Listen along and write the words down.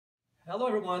Hello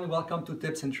everyone, welcome to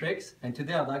Tips and Tricks, and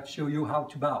today I'd like to show you how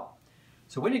to bow.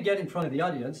 So when you get in front of the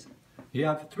audience, you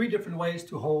have three different ways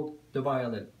to hold the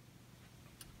violin.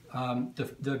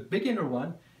 The beginner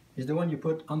one is the one you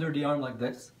put under the arm like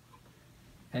this,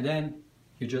 and then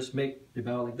you just make the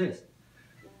bow like this.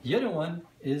 The other one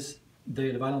is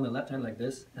the violin on the left hand like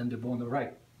this, and the bow on the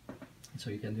right.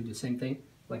 So you can do the same thing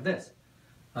like this.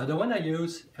 The one I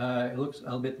use, it looks a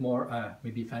little bit more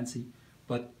maybe fancy,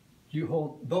 but you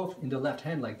hold both in the left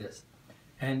hand like this,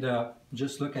 and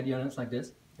just look at the audience like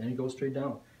this, and you go straight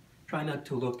down. Try not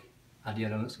to look at the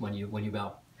audience when you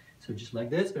bow. So just like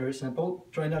this, very simple.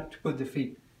 Try not to put the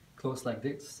feet close like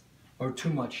this, or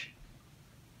too much.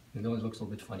 You know, it looks a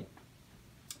little bit funny.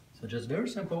 So just very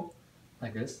simple,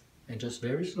 like this, and just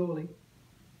very slowly,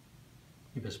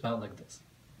 you just bow like this.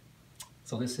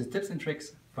 So this is Tips and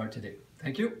Tricks for today.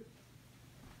 Thank you.